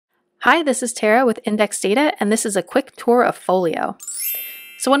Hi, this is Tara with Index Data, and this is a quick tour of FOLIO.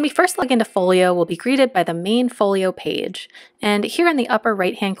 So when we first log into FOLIO, we'll be greeted by the main FOLIO page. And here in the upper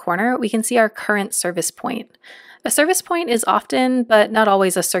right-hand corner, we can see our current service point. A service point is often, but not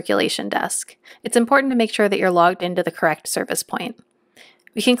always, a circulation desk. It's important to make sure that you're logged into the correct service point.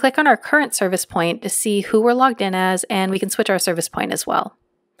 We can click on our current service point to see who we're logged in as, and we can switch our service point as well.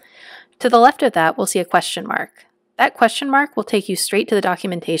 To the left of that, we'll see a question mark. That question mark will take you straight to the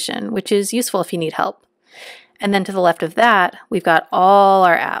documentation, which is useful if you need help. And then to the left of that, we've got all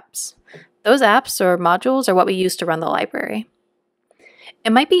our apps. Those apps or modules are what we use to run the library.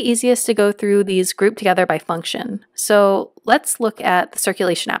 It might be easiest to go through these grouped together by function. So let's look at the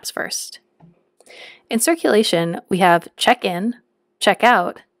circulation apps first. In circulation, we have check-in,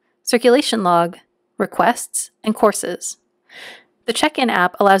 check-out, circulation log, requests, and courses. The check-in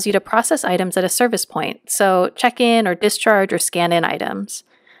app allows you to process items at a service point, so check in or discharge or scan in items.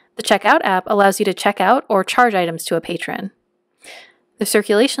 The checkout app allows you to check out or charge items to a patron. The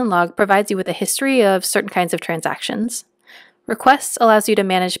circulation log provides you with a history of certain kinds of transactions. Requests allows you to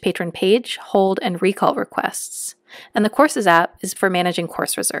manage patron page, hold, and recall requests. And the courses app is for managing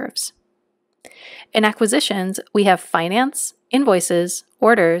course reserves. In acquisitions, we have finance, invoices,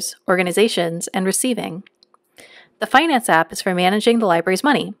 orders, organizations, and receiving. The Finance app is for managing the library's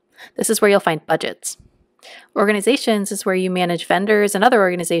money. This is where you'll find budgets. Organizations is where you manage vendors and other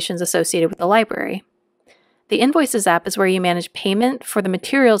organizations associated with the library. The Invoices app is where you manage payment for the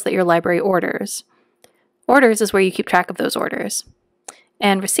materials that your library orders. Orders is where you keep track of those orders.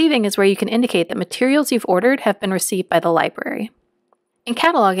 And Receiving is where you can indicate that materials you've ordered have been received by the library. In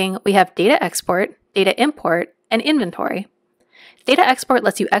cataloging, we have data export, data import, and inventory. Data export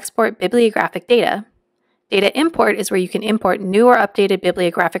lets you export bibliographic data. Data import is where you can import new or updated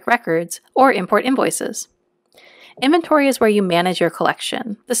bibliographic records or import invoices. Inventory is where you manage your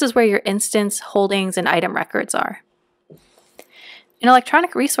collection. This is where your instance, holdings, and item records are. In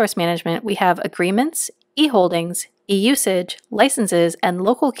electronic resource management, we have agreements, e-holdings, e-usage, licenses, and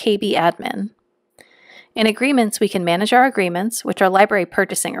local KB admin. In agreements, we can manage our agreements, which are library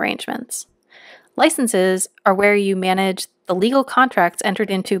purchasing arrangements. Licenses are where you manage the legal contracts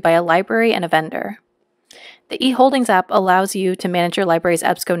entered into by a library and a vendor. The eHoldings app allows you to manage your library's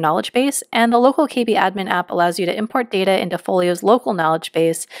EBSCO knowledge base, and the local KB admin app allows you to import data into Folio's local knowledge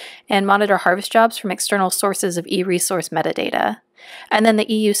base and monitor harvest jobs from external sources of e-resource metadata. And then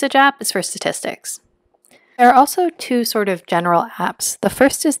the e-usage app is for statistics. There are also two sort of general apps. The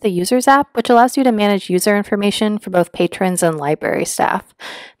first is the Users app, which allows you to manage user information for both patrons and library staff.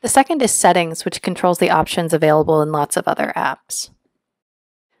 The second is Settings, which controls the options available in lots of other apps.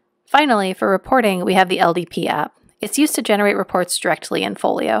 Finally, for reporting, we have the LDP app. It's used to generate reports directly in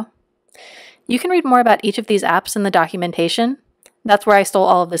Folio. You can read more about each of these apps in the documentation. That's where I stole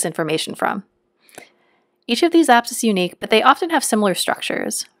all of this information from. Each of these apps is unique, but they often have similar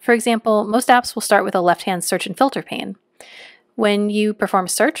structures. For example, most apps will start with a left-hand search and filter pane. When you perform a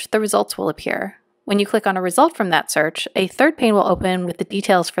search, the results will appear. When you click on a result from that search, a third pane will open with the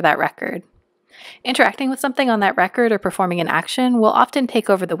details for that record. Interacting with something on that record or performing an action will often take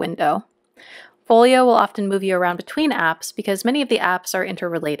over the window. Folio will often move you around between apps because many of the apps are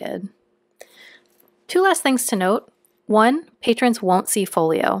interrelated. Two last things to note. One, patrons won't see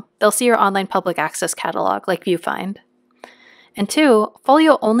Folio. They'll see your online public access catalog like ViewFind. And two,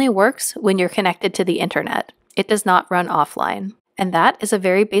 Folio only works when you're connected to the internet. It does not run offline. And that is a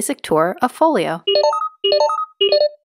very basic tour of Folio.